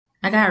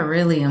I got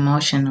really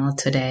emotional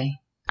today.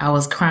 I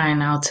was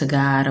crying out to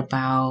God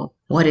about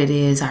what it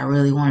is I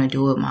really want to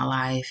do with my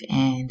life.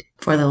 And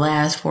for the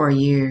last 4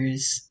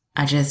 years,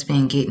 I just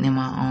been getting in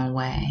my own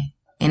way.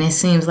 And it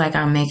seems like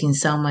I'm making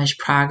so much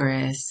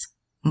progress,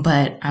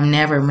 but I'm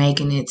never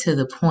making it to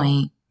the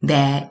point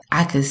that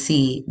I could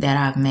see that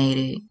I've made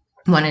it.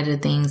 One of the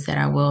things that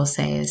I will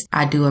say is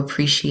I do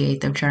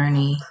appreciate the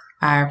journey.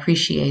 I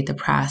appreciate the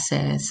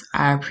process.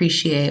 I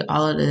appreciate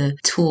all of the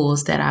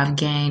tools that I've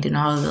gained and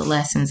all of the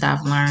lessons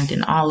I've learned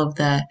and all of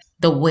the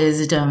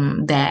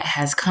wisdom that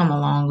has come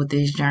along with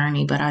this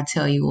journey. But I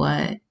tell you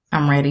what,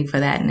 I'm ready for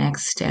that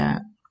next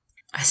step.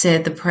 I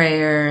said the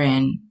prayer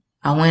and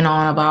I went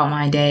on about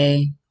my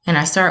day and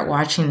I started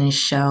watching this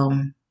show.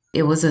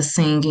 It was a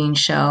singing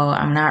show.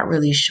 I'm not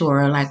really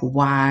sure like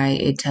why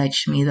it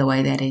touched me the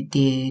way that it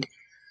did.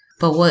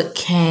 But what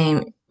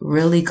came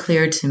really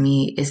clear to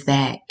me is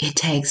that it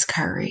takes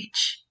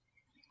courage.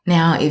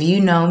 Now, if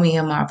you know me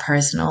in my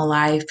personal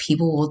life,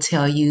 people will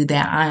tell you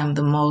that I am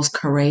the most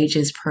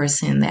courageous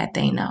person that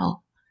they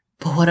know.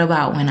 But what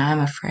about when I'm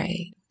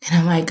afraid? And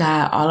I'm like,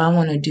 God, all I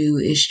want to do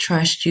is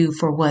trust you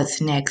for what's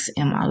next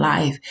in my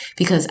life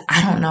because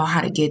I don't know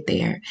how to get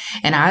there.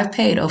 And I've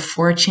paid a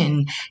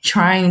fortune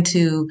trying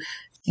to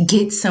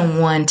get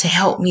someone to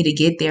help me to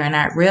get there. And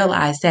I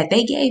realized that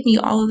they gave me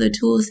all of the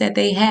tools that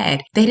they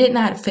had. They did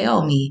not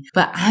fail me,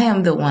 but I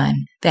am the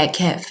one that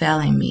kept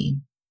failing me.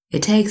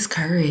 It takes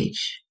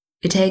courage.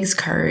 It takes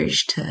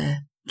courage to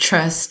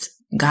trust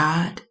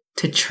God,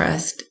 to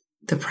trust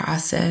the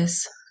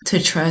process, to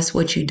trust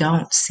what you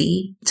don't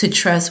see, to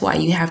trust why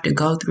you have to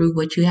go through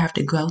what you have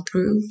to go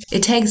through.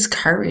 It takes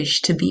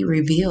courage to be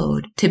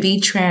revealed, to be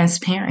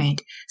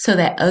transparent so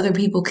that other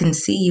people can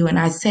see you. And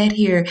I sat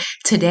here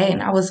today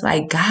and I was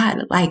like,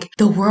 God, like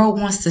the world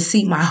wants to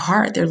see my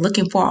heart. They're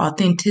looking for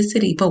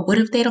authenticity. But what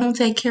if they don't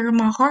take care of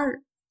my heart?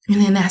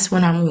 And then that's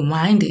when I'm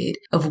reminded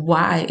of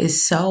why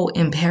it's so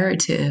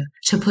imperative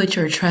to put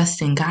your trust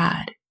in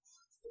God.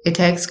 It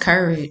takes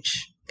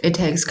courage. It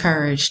takes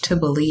courage to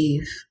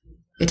believe.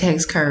 It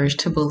takes courage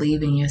to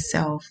believe in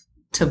yourself,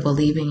 to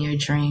believe in your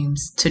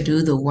dreams, to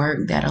do the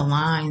work that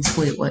aligns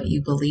with what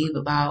you believe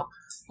about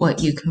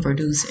what you can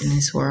produce in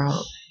this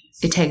world.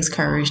 It takes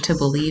courage to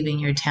believe in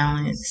your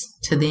talents,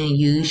 to then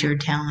use your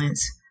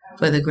talents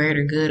for the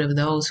greater good of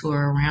those who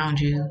are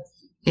around you.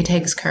 It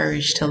takes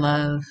courage to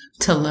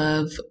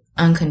love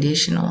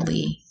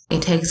unconditionally.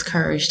 It takes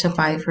courage to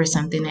fight for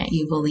something that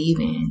you believe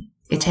in.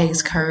 It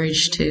takes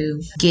courage to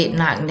get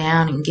knocked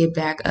down and get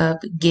back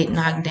up, get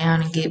knocked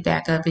down and get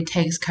back up. It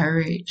takes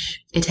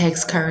courage. It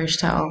takes courage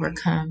to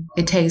overcome.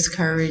 It takes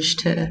courage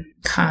to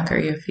conquer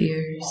your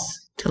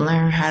fears, to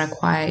learn how to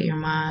quiet your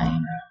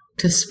mind,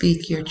 to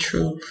speak your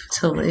truth,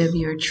 to live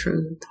your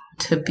truth,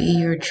 to be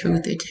your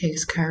truth. It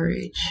takes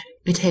courage.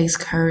 It takes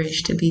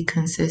courage to be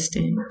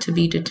consistent, to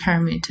be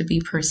determined, to be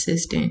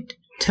persistent,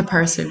 to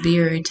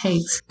persevere. It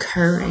takes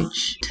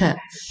courage to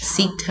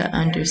seek to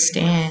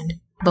understand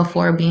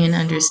before being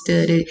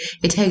understood.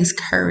 It takes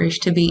courage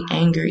to be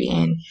angry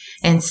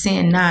and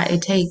sin not.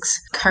 It takes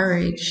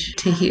courage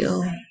to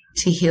heal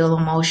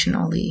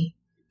emotionally,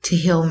 to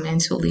heal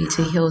mentally,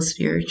 to heal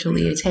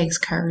spiritually. It takes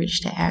courage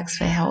to ask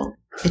for help.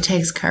 It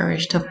takes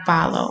courage to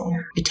follow.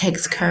 It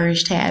takes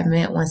courage to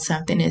admit when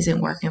something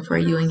isn't working for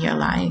you in your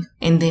life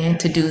and then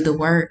to do the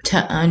work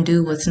to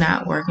undo what's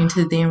not working,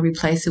 to then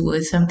replace it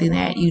with something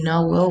that you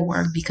know will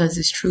work because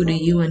it's true to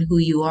you and who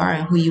you are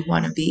and who you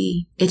want to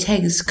be. It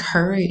takes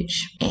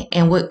courage.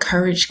 And with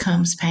courage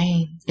comes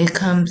pain. It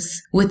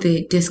comes with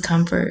it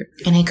discomfort,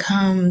 and it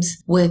comes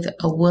with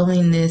a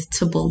willingness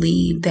to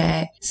believe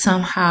that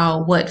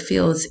somehow what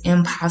feels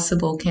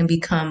impossible can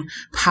become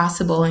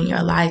possible in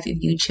your life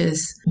if you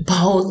just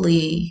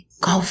boldly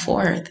go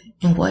forth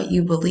in what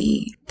you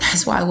believe.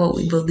 That's why what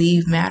we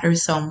believe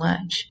matters so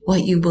much.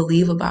 What you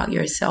believe about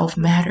yourself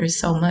matters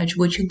so much.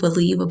 What you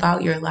believe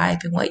about your life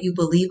and what you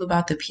believe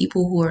about the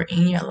people who are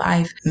in your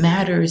life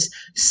matters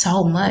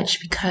so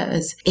much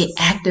because it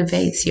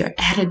activates your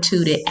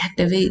attitude. It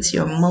activates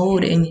your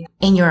mood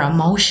and your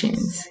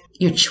emotions,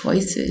 your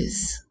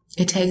choices.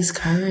 It takes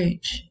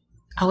courage.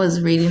 I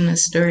was reading a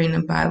story in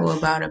the Bible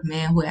about a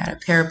man who had a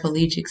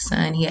paraplegic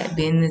son. He had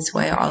been this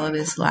way all of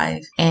his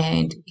life,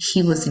 and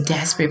he was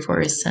desperate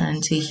for his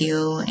son to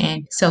heal.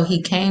 And so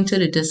he came to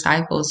the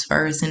disciples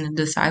first, and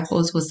the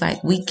disciples was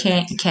like, we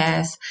can't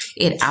cast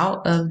it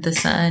out of the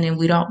son, and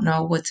we don't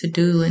know what to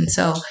do. And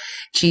so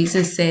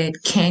Jesus said,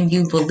 can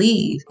you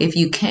believe? If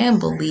you can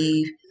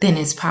believe, then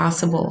it's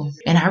possible.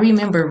 And I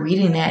remember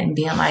reading that and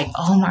being like,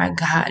 oh my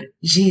God,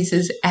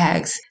 Jesus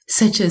asked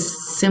such a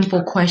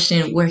simple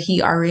question where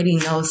he already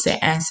knows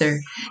the answer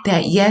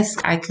that yes,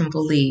 I can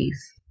believe.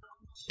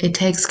 It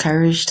takes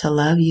courage to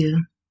love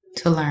you,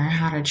 to learn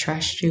how to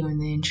trust you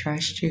and then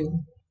trust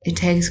you. It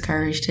takes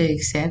courage to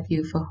accept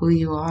you for who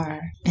you are.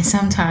 And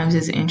sometimes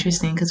it's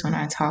interesting because when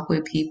I talk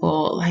with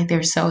people, like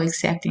they're so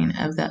accepting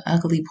of the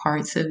ugly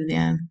parts of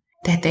them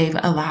that they've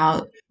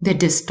allowed the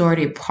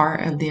distorted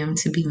part of them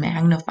to be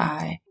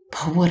magnified.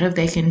 But what if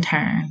they can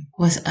turn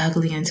what's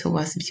ugly into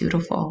what's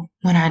beautiful?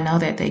 When I know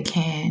that they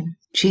can.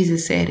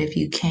 Jesus said, if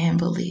you can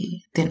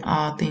believe, then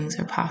all things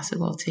are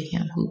possible to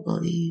him who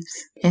believes.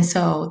 And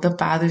so the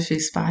Father's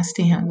response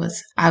to him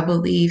was, I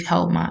believe,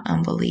 help my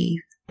unbelief.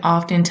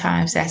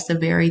 Oftentimes, that's the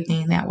very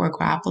thing that we're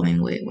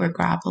grappling with. We're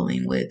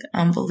grappling with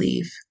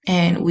unbelief.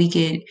 And we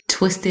get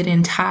twisted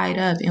and tied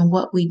up in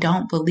what we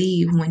don't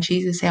believe when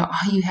Jesus said,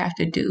 all you have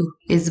to do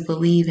is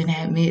believe and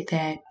admit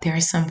that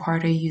there's some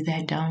part of you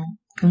that don't.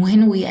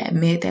 When we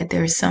admit that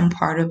there's some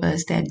part of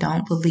us that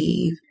don't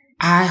believe,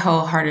 I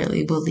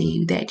wholeheartedly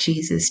believe that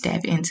Jesus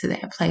stepped into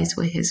that place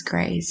with his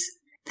grace.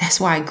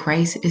 That's why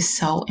grace is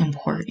so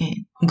important.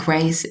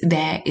 Grace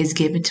that is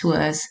given to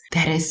us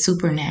that is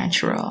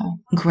supernatural.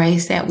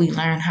 Grace that we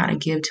learn how to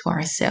give to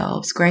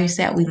ourselves. Grace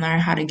that we learn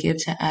how to give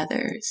to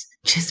others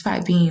just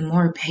by being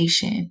more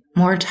patient,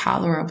 more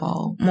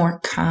tolerable, more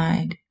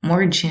kind,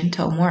 more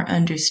gentle, more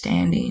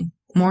understanding,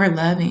 more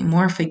loving,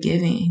 more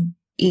forgiving.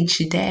 Each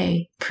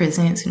day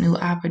presents new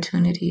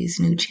opportunities,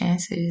 new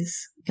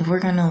chances. If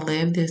we're going to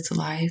live this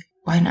life,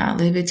 why not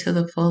live it to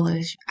the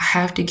fullest? I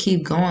have to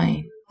keep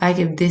going. Like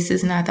if this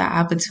is not the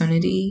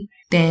opportunity,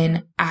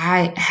 then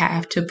I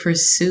have to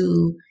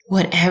pursue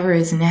whatever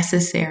is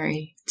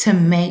necessary to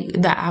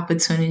make the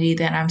opportunity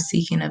that I'm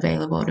seeking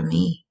available to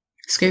me.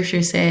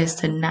 Scripture says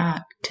to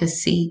knock, to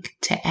seek,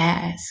 to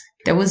ask.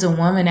 There was a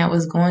woman that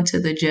was going to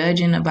the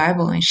judge in the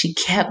Bible and she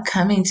kept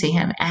coming to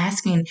him,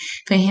 asking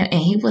for him.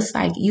 And he was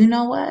like, you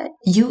know what?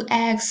 You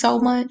ask so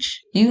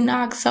much, you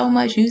knock so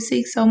much, you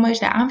seek so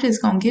much that I'm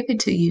just going to give it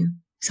to you.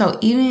 So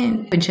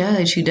even a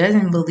judge who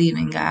doesn't believe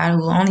in God,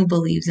 who only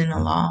believes in the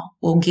law,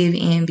 will give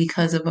in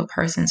because of a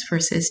person's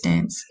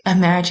persistence.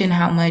 Imagine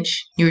how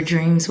much your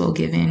dreams will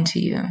give in to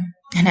you.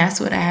 And that's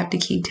what I have to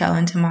keep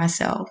telling to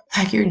myself.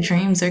 Like your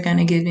dreams are going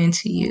to give in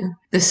to you.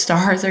 The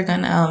stars are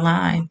going to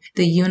align.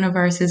 The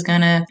universe is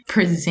going to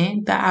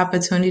present the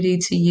opportunity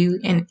to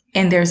you.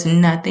 And there's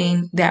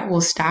nothing that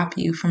will stop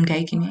you from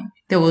taking it.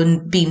 There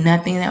will be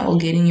nothing that will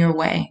get in your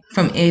way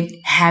from it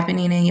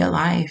happening in your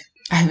life.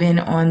 I've been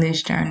on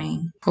this journey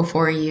for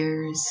 4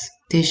 years.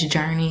 This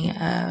journey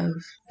of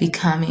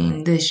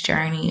becoming, this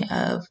journey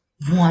of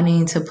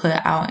wanting to put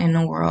out in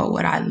the world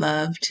what I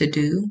love to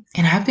do.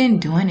 And I've been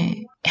doing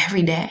it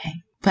every day.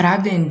 But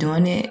I've been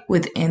doing it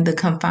within the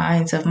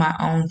confines of my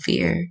own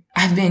fear.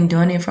 I've been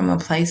doing it from a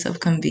place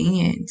of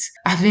convenience.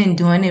 I've been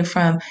doing it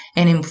from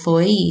an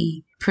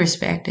employee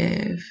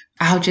perspective.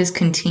 I'll just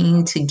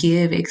continue to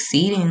give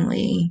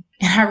exceedingly.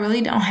 And I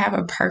really don't have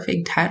a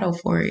perfect title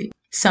for it.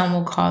 Some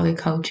will call it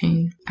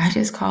coaching. I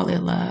just call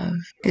it love.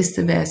 It's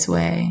the best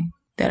way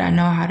that I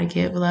know how to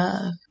give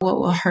love. What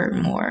will hurt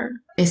more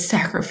is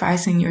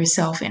sacrificing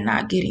yourself and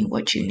not getting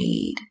what you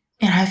need.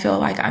 And I feel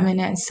like I'm in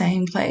that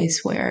same place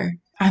where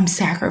I'm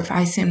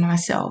sacrificing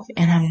myself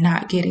and I'm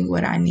not getting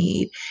what I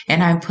need.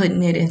 And I'm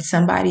putting it in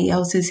somebody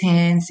else's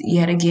hands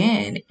yet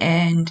again.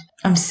 And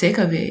I'm sick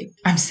of it.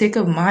 I'm sick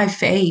of my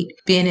fate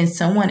being in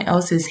someone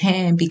else's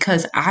hand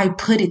because I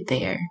put it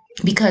there.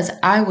 Because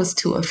I was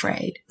too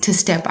afraid to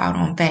step out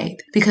on faith.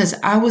 Because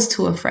I was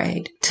too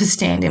afraid to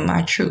stand in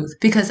my truth.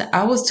 Because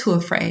I was too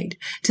afraid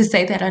to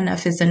say that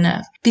enough is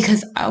enough.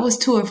 Because I was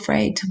too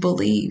afraid to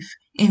believe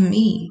in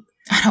me.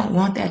 I don't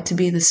want that to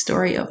be the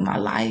story of my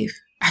life.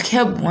 I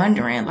kept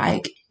wondering,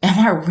 like, am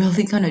I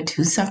really going to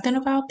do something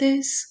about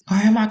this? Or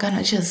am I going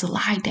to just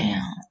lie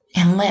down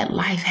and let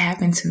life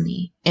happen to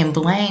me and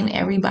blame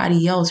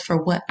everybody else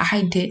for what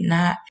I did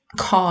not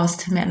cause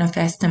to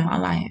manifest in my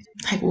life?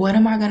 Like, what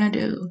am I going to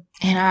do?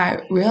 And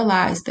I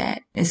realized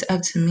that it's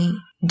up to me.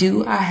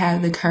 Do I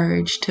have the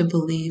courage to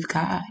believe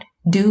God?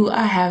 Do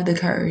I have the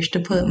courage to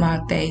put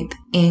my faith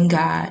in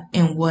God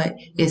and what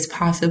is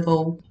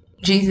possible?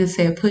 Jesus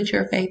said, put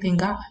your faith in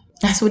God.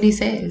 That's what he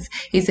says.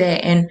 He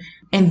said,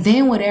 and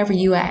then whatever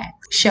you ask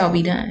shall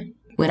be done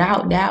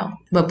without doubt,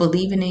 but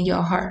believing in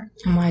your heart.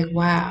 I'm like,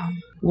 wow.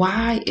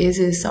 Why is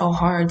it so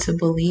hard to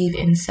believe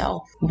in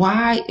self?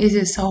 Why is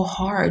it so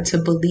hard to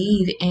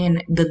believe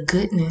in the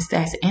goodness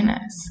that's in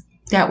us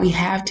that we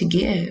have to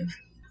give?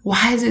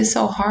 Why is it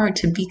so hard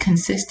to be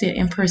consistent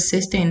and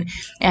persistent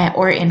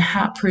or in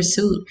hot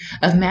pursuit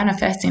of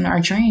manifesting our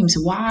dreams?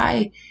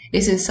 Why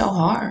is it so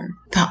hard?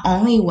 The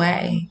only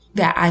way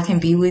that I can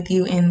be with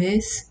you in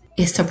this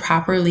is to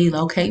properly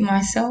locate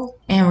myself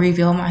and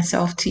reveal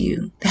myself to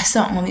you. That's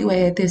the only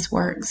way that this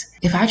works.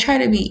 If I try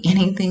to be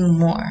anything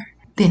more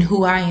than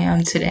who I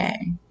am today,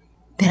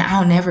 then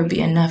I'll never be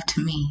enough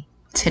to me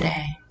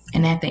today.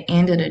 And at the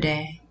end of the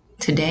day,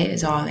 today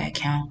is all that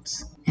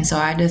counts. And so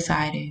I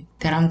decided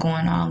that I'm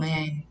going all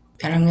in,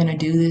 that I'm going to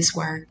do this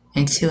work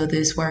until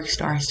this work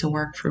starts to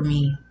work for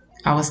me.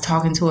 I was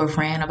talking to a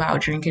friend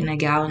about drinking a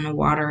gallon of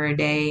water a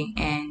day,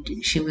 and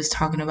she was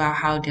talking about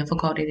how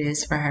difficult it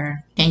is for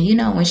her. And you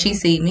know, when she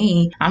see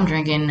me, I'm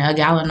drinking a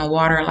gallon of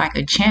water like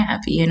a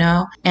champ, you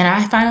know? And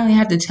I finally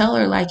had to tell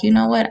her, like, you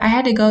know what? I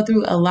had to go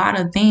through a lot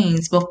of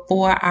things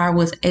before I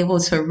was able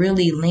to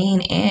really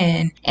lean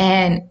in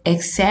and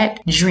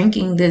accept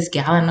drinking this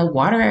gallon of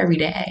water every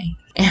day.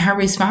 And her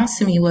response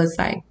to me was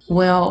like,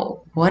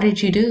 well, what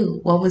did you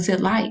do? What was it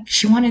like?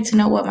 She wanted to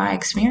know what my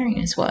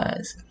experience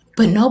was.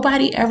 But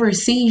nobody ever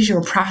sees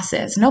your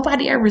process.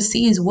 Nobody ever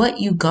sees what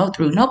you go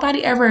through.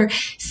 Nobody ever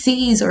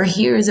sees or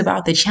hears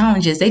about the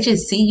challenges. They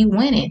just see you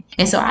winning.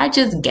 And so I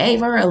just gave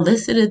her a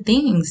list of the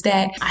things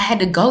that I had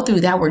to go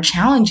through that were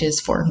challenges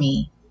for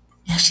me.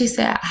 And she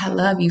said, I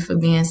love you for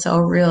being so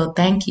real.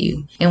 Thank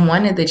you. And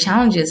one of the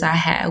challenges I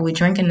had with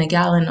drinking a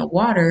gallon of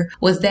water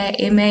was that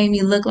it made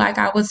me look like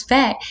I was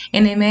fat,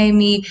 and it made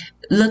me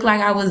look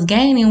like I was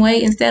gaining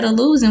weight instead of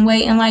losing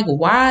weight. And like,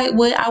 why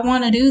would I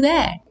want to do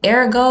that?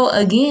 Ergo,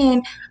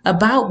 again,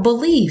 about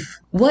belief.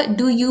 What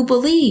do you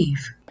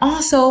believe?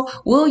 Also,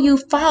 will you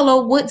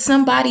follow what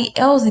somebody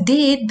else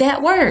did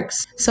that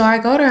works? So I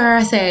go to her,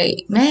 I say,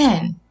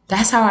 man,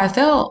 that's how I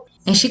felt.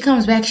 And she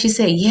comes back, she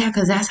said, yeah,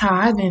 because that's how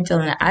I've been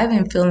feeling. I've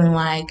been feeling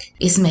like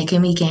it's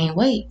making me gain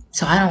weight,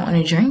 so I don't want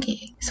to drink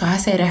it. So I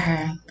say to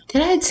her,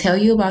 did I tell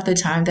you about the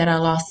time that I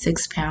lost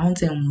 6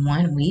 pounds in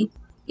 1 week?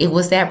 It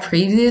was that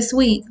previous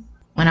week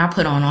when I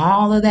put on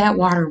all of that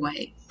water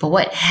weight. But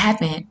what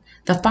happened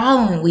the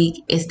following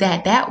week is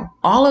that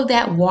all of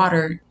that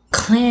water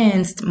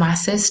cleansed my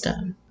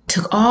system,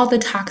 took all the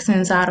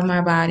toxins out of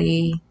my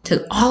body,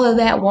 took all of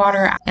that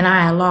water, and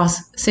I had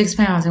lost 6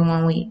 pounds in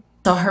 1 week.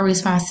 So her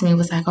response to me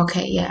was like,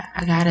 okay, yeah,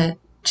 I gotta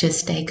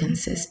just stay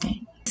consistent.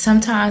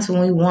 Sometimes when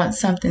we want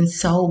something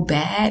so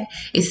bad,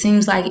 it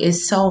seems like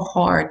it's so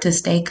hard to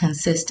stay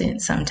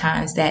consistent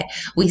sometimes that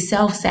we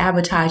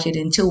self-sabotage it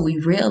until we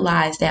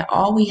realize that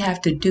all we have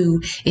to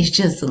do is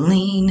just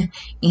lean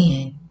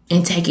in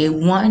and take it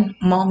one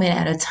moment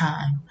at a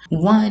time,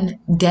 one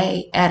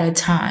day at a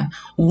time,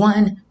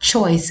 one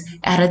choice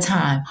at a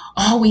time.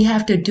 All we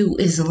have to do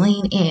is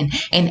lean in.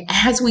 And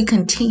as we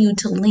continue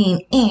to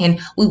lean in,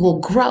 we will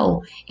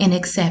grow in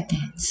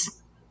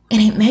acceptance. And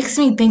it makes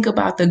me think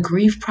about the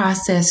grief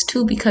process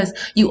too, because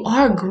you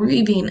are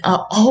grieving an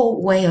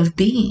old way of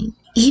being.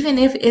 Even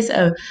if it's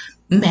a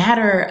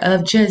matter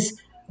of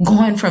just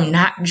going from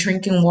not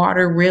drinking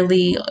water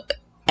really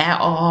at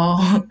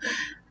all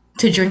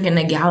to drinking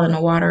a gallon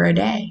of water a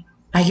day.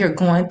 Like you're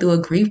going through a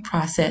grief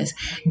process.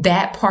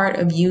 That part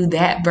of you,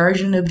 that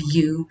version of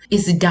you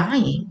is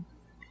dying.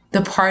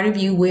 The part of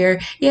you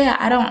where, yeah,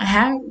 I don't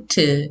have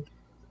to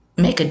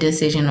make a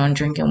decision on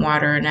drinking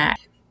water or not.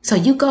 So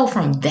you go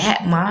from that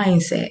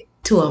mindset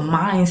to a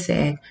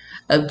mindset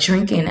of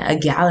drinking a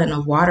gallon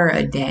of water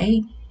a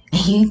day,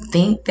 and you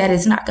think that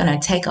it's not going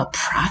to take a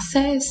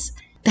process,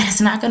 that it's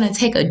not going to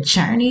take a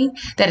journey,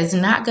 that it's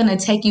not going to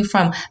take you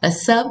from a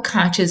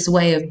subconscious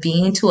way of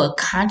being to a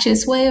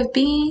conscious way of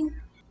being.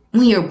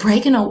 When you're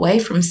breaking away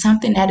from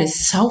something that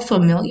is so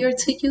familiar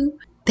to you,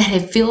 that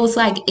it feels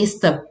like it's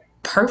the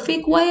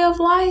perfect way of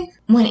life,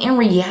 when in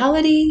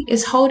reality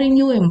it's holding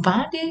you in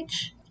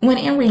bondage, when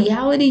in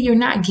reality you're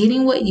not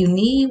getting what you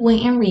need, when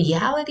in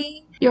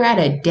reality you're at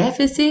a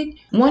deficit.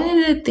 One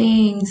of the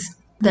things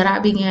that I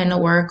began to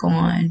work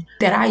on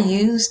that I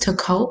used to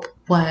cope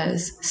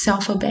was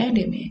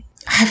self-abandonment.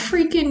 I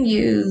freaking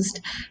used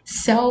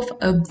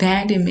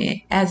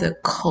self-abandonment as a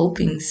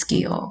coping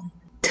skill.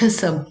 To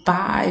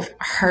survive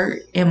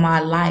hurt in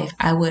my life,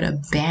 I would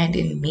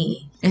abandon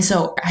me. And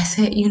so I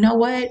said, you know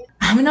what?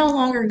 I'm no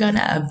longer going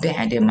to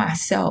abandon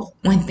myself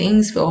when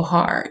things feel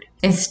hard.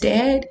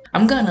 Instead,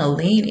 I'm going to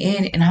lean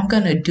in and I'm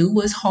going to do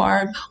what's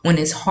hard when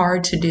it's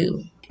hard to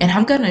do. And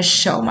I'm going to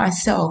show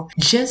myself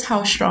just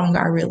how strong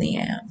I really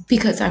am,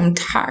 because I'm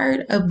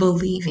tired of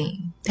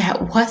believing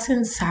that what's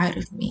inside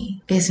of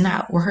me is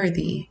not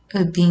worthy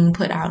of being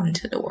put out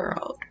into the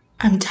world.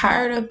 I'm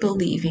tired of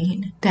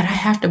believing that I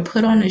have to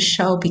put on a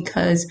show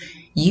because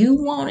you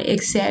won't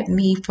accept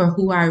me for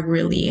who I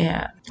really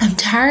am. I'm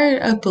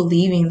tired of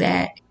believing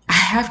that I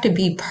have to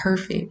be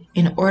perfect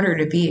in order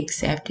to be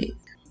accepted.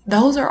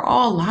 Those are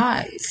all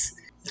lies.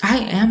 I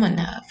am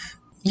enough.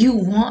 You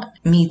want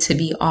me to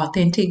be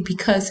authentic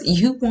because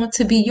you want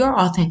to be your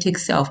authentic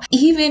self.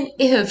 Even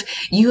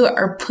if you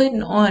are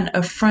putting on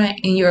a front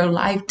in your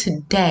life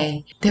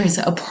today, there's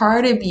a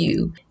part of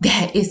you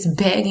that is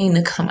begging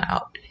to come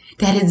out,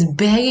 that is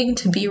begging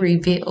to be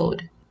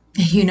revealed.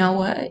 And you know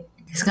what?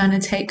 It's going to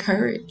take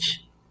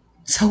courage.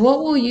 So what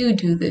will you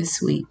do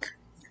this week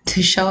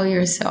to show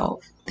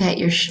yourself that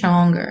you're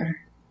stronger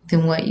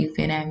than what you've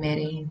been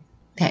admitting,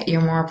 that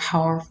you're more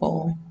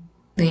powerful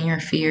than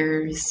your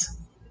fears?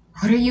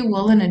 What are you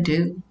willing to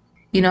do?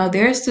 You know,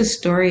 there's the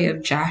story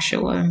of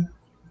Joshua.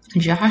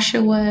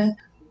 Joshua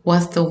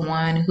was the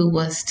one who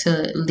was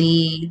to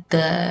lead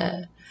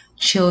the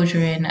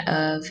children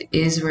of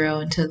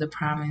Israel into the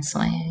promised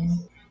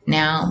land.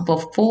 Now,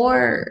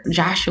 before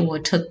Joshua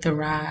took the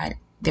rod,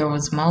 there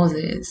was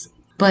Moses.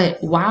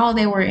 But while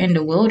they were in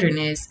the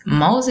wilderness,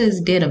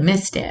 Moses did a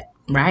misstep,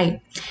 right?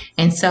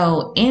 And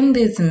so in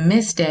this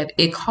misstep,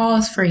 it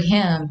calls for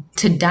him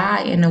to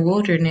die in the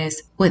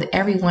wilderness with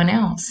everyone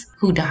else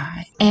who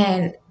died.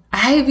 And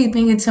I be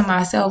thinking to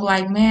myself,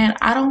 like, man,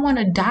 I don't want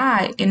to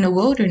die in the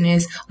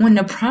wilderness when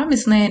the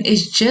promised land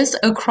is just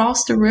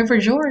across the River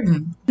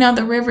Jordan. Now,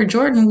 the River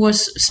Jordan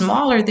was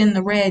smaller than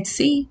the Red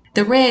Sea.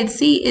 The Red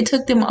Sea, it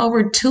took them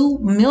over 2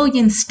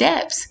 million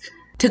steps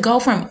to go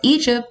from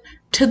Egypt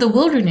to the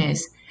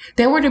wilderness.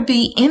 They were to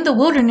be in the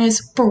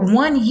wilderness for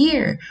 1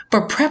 year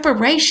for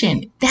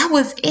preparation. That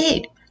was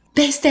it.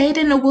 They stayed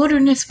in the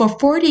wilderness for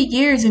 40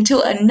 years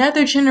until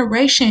another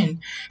generation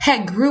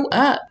had grew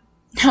up.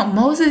 Now,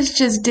 Moses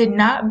just did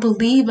not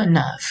believe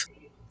enough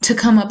to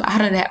come up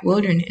out of that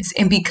wilderness.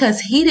 And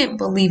because he didn't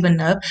believe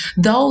enough,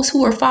 those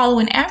who were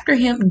following after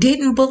him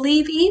didn't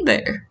believe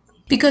either.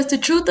 Because the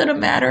truth of the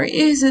matter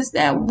is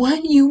that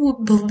what you will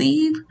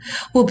believe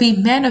will be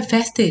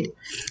manifested.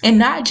 And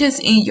not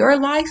just in your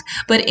life,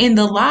 but in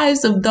the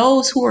lives of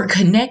those who are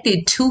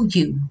connected to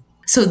you.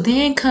 So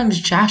then comes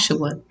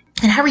Joshua.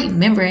 And I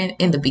remember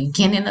in the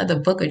beginning of the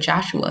book of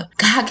Joshua,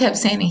 God kept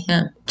saying to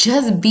him,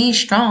 just be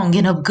strong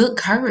and of good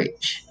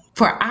courage.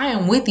 For I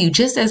am with you,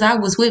 just as I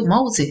was with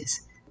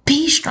Moses.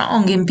 Be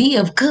strong and be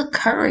of good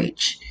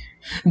courage.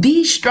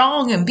 Be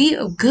strong and be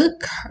of good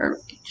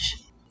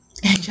courage.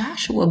 And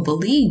Joshua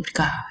believed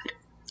God.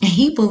 And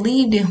he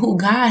believed in who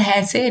God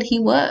had said he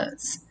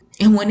was.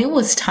 And when it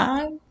was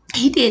time,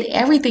 he did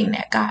everything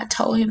that God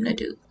told him to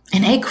do.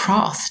 And they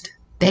crossed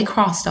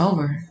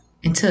over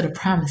into the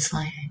promised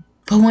land.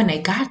 But when they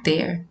got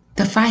there,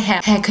 the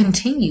fight had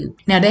continued.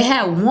 Now they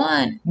had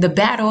won the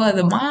battle of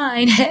the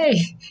mind.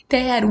 Hey,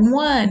 they had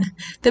won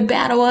the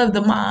battle of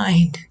the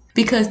mind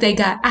because they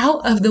got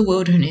out of the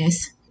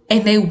wilderness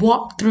and they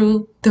walked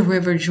through the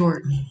river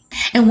Jordan.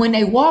 And when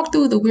they walked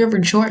through the river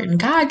Jordan,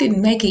 God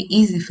didn't make it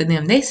easy for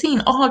them. They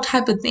seen all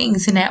type of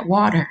things in that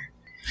water.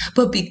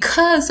 But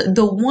because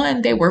the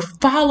one they were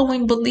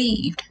following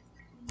believed,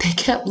 they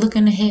kept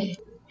looking ahead.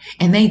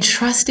 And they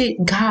trusted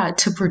God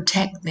to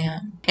protect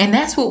them. And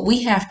that's what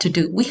we have to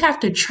do. We have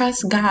to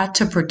trust God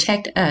to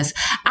protect us.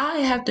 I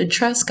have to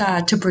trust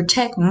God to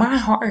protect my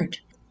heart.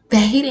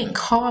 That he didn't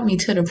call me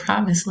to the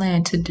promised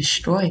land to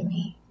destroy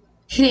me.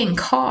 He didn't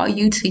call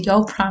you to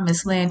your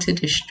promised land to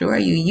destroy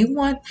you. You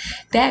want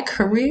that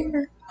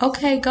career?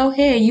 Okay, go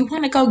ahead. You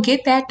want to go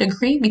get that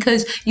degree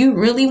because you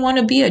really want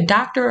to be a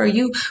doctor or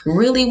you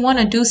really want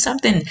to do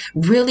something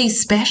really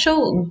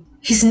special?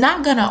 He's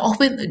not going to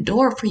open the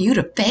door for you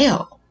to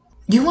fail.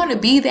 You want to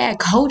be that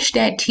coach,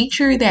 that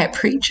teacher, that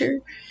preacher,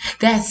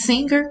 that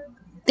singer,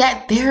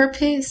 that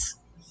therapist?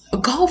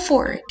 Go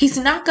for it. He's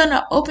not going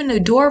to open the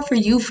door for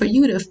you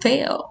to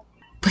fail.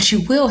 But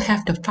you will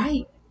have to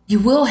fight. You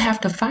will have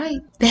to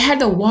fight. They had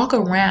to walk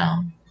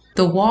around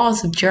the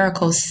walls of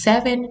Jericho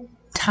 7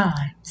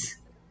 times.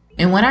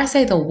 And when I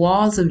say the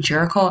walls of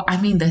Jericho, I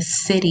mean the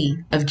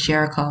city of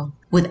Jericho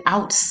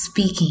without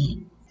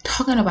speaking.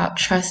 Talking about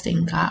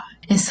trusting God.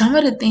 And some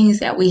of the things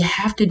that we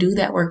have to do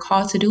that we're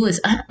called to do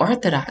is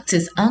unorthodox.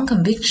 It's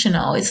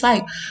unconventional. It's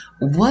like,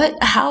 what?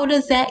 How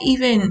does that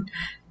even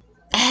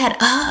add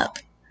up?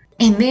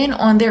 And then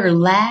on their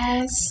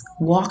last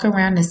walk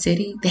around the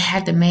city, they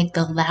had to make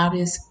the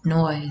loudest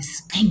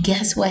noise. And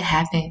guess what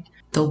happened?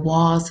 The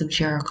walls of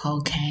Jericho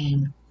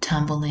came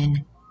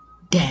tumbling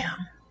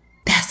down.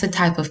 That's the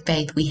type of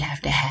faith we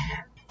have to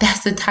have.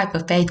 That's the type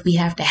of faith we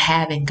have to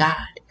have in God.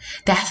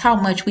 That's how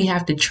much we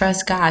have to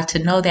trust God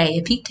to know that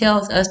if he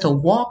tells us to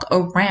walk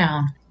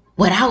around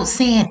without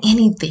saying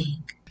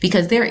anything,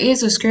 because there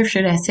is a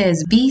scripture that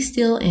says, be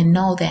still and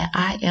know that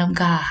I am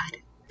God.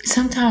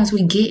 Sometimes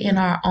we get in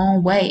our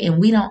own way and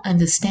we don't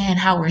understand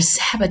how we're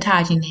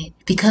sabotaging it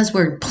because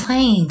we're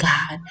playing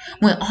God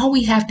when all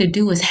we have to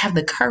do is have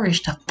the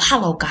courage to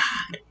follow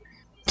God.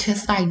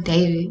 Just like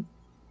David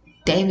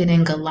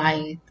and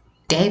Goliath.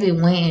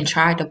 David went and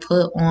tried to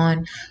put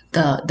on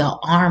the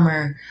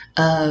armor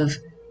of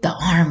the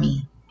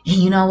army. And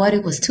you know what?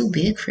 It was too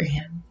big for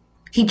him.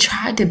 He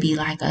tried to be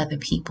like other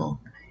people.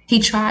 He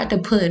tried to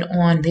put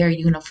on their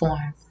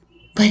uniform.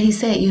 But he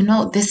said,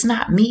 this is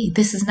not me.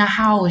 This is not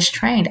how I was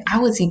trained. I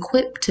was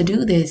equipped to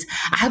do this.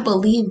 I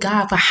believe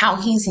God for how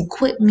he's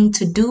equipped me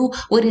to do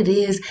what it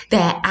is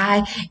that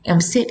I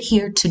am sit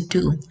here to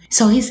do.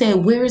 So he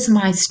said, where's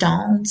my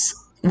stones?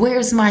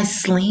 Where's my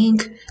sling?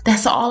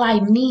 That's all I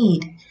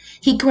need.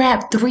 He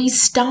grabbed 3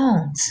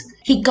 stones.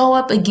 He go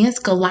up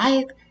against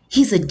Goliath.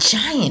 He's a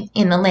giant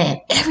in the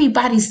land.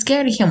 Everybody's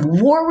scared of him.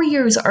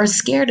 Warriors are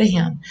scared of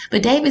him.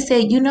 But David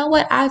said, you know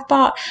what? I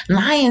fought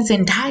lions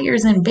and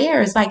tigers and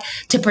bears,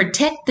 to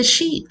protect the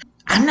sheep.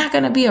 I'm not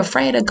going to be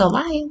afraid of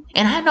Goliath.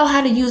 And I know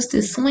how to use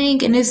this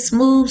sling and this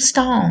smooth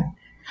stone.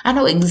 I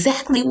know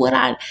exactly what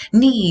I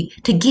need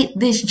to get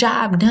this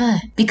job done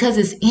because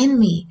it's in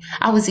me.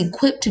 I was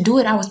equipped to do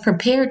it. I was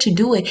prepared to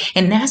do it.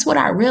 And that's what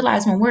I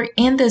realized when we're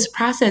in this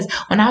process,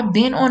 when I've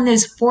been on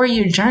this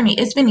 4-year journey,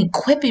 it's been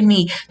equipping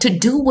me to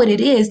do what it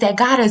is that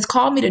God has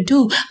called me to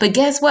do. But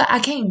guess what? I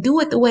can't do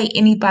it the way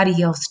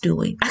anybody else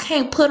do it. I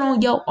can't put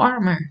on your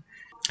armor.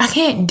 I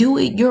can't do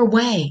it your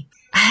way.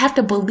 I have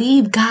to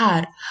believe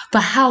God for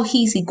how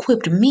he's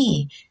equipped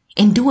me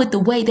and do it the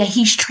way that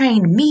he's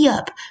trained me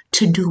up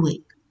to do it.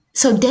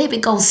 So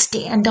David goes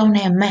stand on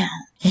that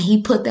mountain and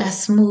he put that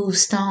smooth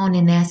stone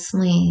in that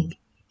sling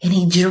and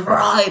he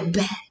draw it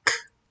back.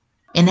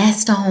 And that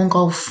stone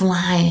go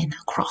flying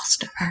across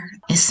the earth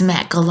and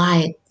smack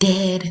Goliath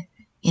dead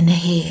in the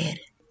head.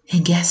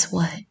 And guess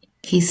what?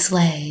 He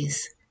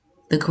slays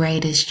the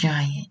greatest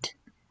giant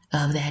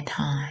of that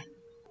time.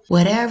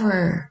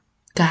 Whatever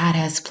God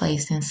has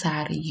placed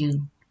inside of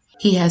you.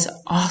 He has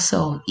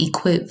also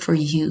equipped for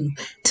you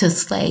to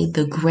slay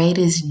the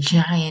greatest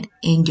giant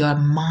in your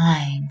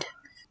mind.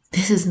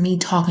 This is me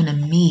talking to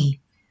me.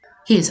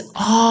 He has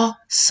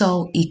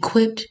also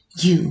equipped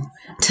you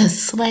to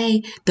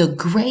slay the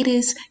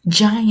greatest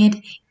giant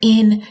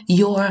in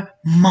your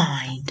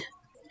mind.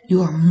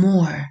 You are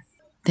more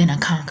than a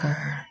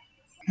conqueror.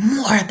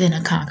 More than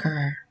a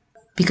conqueror.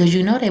 Because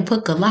you know they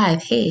put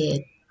Goliath's head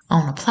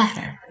on a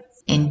platter.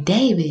 And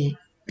David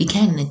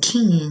became the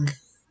king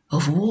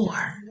of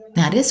war.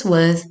 Now this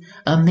was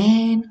a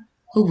man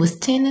who was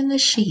tending the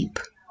sheep.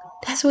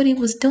 That's what he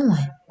was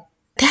doing.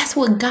 That's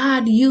what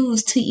God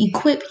used to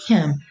equip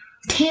him,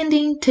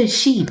 tending to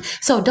sheep.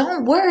 So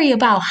don't worry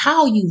about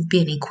how you've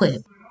been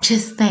equipped.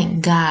 Just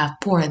thank God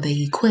for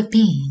the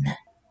equipping.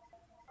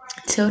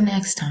 Till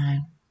next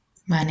time,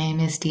 my name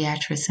is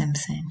Deatra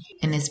Simpson,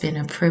 and it's been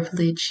a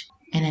privilege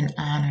and an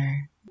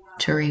honor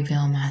to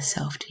reveal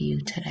myself to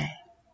you today.